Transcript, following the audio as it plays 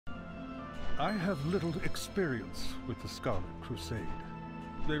I have little experience with the Scarlet Crusade.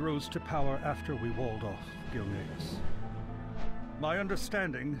 They rose to power after we walled off Gilneas. My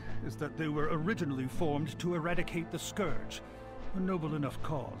understanding is that they were originally formed to eradicate the Scourge, a noble enough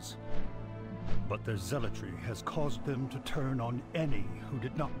cause. But their zealotry has caused them to turn on any who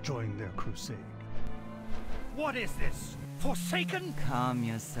did not join their crusade. What is this? Forsaken? Calm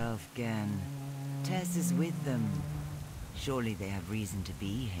yourself, Genn. Tess is with them. Surely they have reason to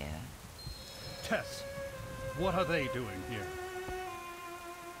be here. Tess, what are they doing here?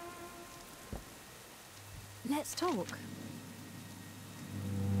 Let's talk.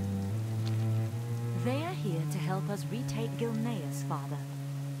 They are here to help us retake Gilneas, Father.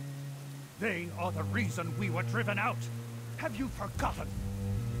 They are the reason we were driven out. Have you forgotten?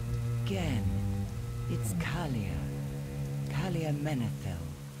 Genn, it's Calia. Calia Menethil.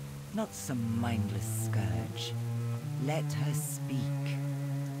 Not some mindless scourge. Let her speak.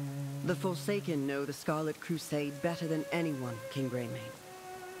 The Forsaken know the Scarlet Crusade better than anyone, King Greymane.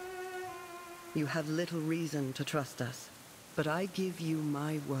 You have little reason to trust us, but I give you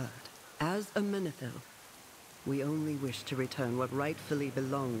my word. As a Menethil, we only wish to return what rightfully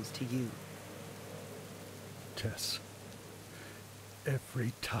belongs to you. Tess,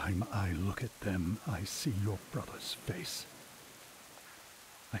 every time I look at them, I see your brother's face.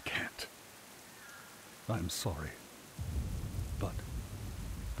 I can't. I'm sorry. But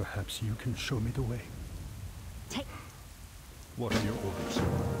perhaps you can show me the way. Take... What are your orders?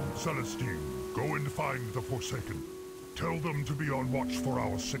 Celestine, go and find the Forsaken. Tell them to be on watch for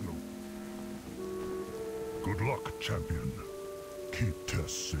our signal. Good luck, champion. Keep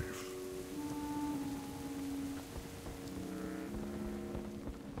Tess safe.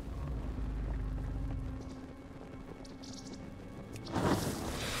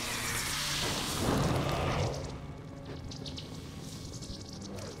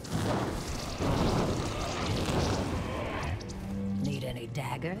 Need any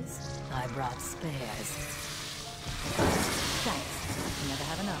daggers? I brought spares. Thanks. Never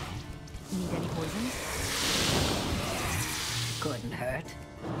have enough. Need any poisons? Couldn't hurt.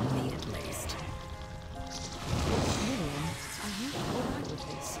 Me at least. Lillian, are you alright with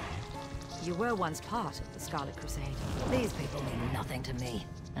this? You were once part of the Scarlet Crusade. These people mean nothing to me,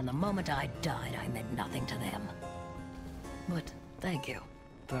 and the moment I died, I meant nothing to them. But thank you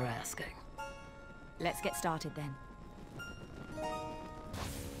for asking. Let's get started then.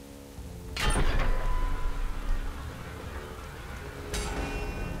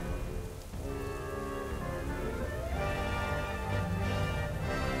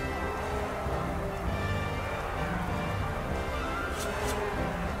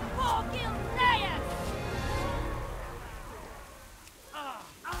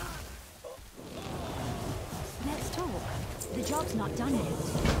 The job's not done yet.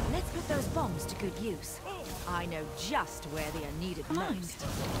 Let's put those bombs to good use. I know just where they are needed most.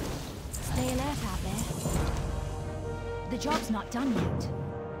 Stay alert out there. The job's not done yet.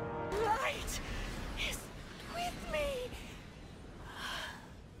 Light is with me.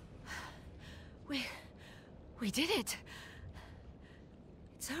 We did it.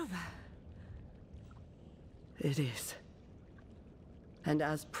 It's over. It is. And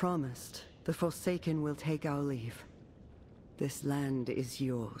as promised, the Forsaken will take our leave. This land is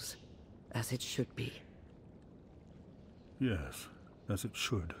yours, as it should be. Yes, as it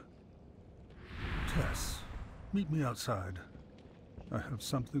should. Tess, meet me outside. I have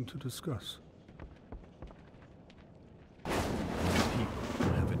something to discuss.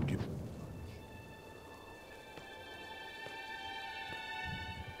 People haven't given...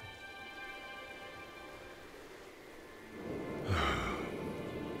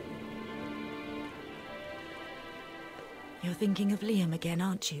 You're thinking of Liam again,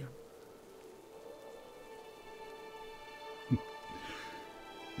 aren't you?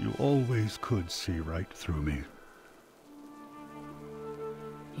 You always could see right through me.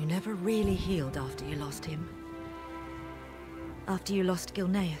 You never really healed after you lost him. After you lost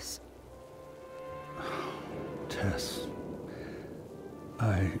Gilneas. Tess...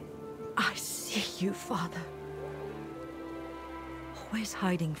 I see you, Father. Always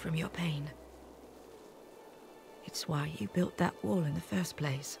hiding from your pain. It's why you built that wall in the first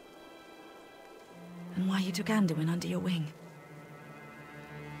place. And why you took Anduin under your wing.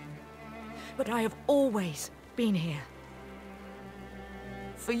 But I have always been here.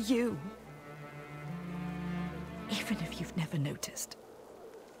 For you. Even if you've never noticed.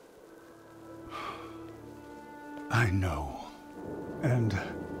 I know. And...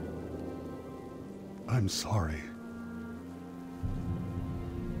 I'm sorry.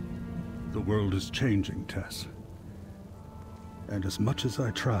 The world is changing, Tess. And as much as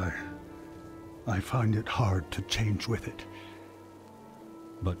I try, I find it hard to change with it.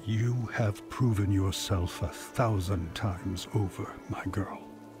 But you have proven yourself 1,000 times over, my girl.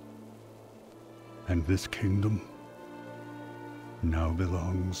 And this kingdom now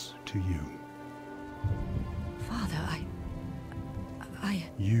belongs to you. Father,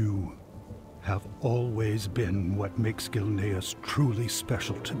 You have always been what makes Gilneas truly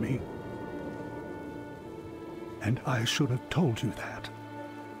special to me. And I should have told you that.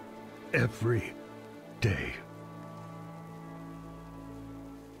 Every day.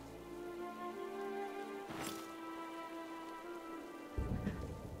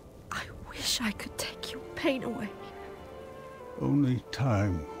 I wish I could take your pain away. Only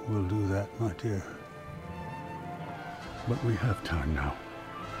time will do that, my dear. But we have time now.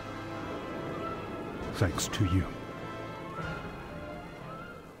 Thanks to you.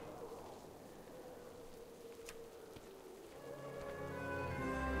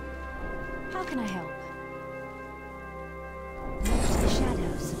 how can I help? The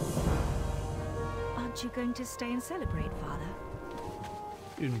shadows. Aren't you going to stay and celebrate, Father?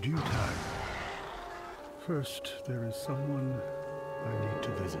 In due time. First, there is someone I need to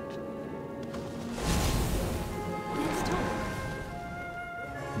visit. Let's talk.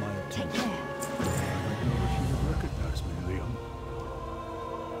 My Take attention. care. I don't know if you would recognize me, Liam.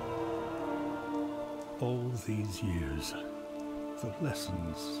 All these years, the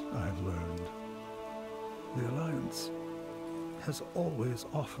lessons I've learned. The Alliance has always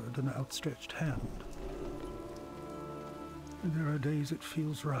offered an outstretched hand. And there are days it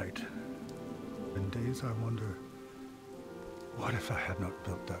feels right, and days I wonder, what if I had not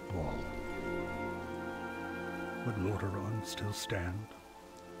built that wall? Would Lordaeron still stand?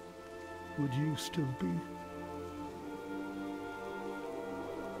 Would you still be?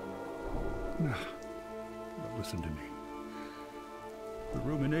 But listen to me. The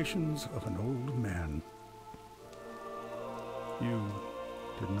ruminations of an old man. You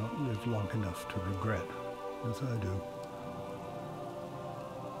did not live long enough to regret, as I do.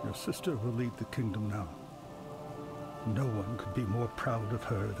 Your sister will lead the kingdom now. No one could be more proud of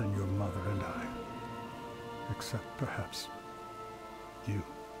her than your mother and I. Except, perhaps, you.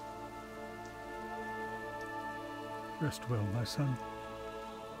 Rest well, my son.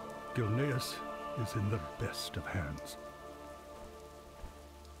 Gilneas is in the best of hands.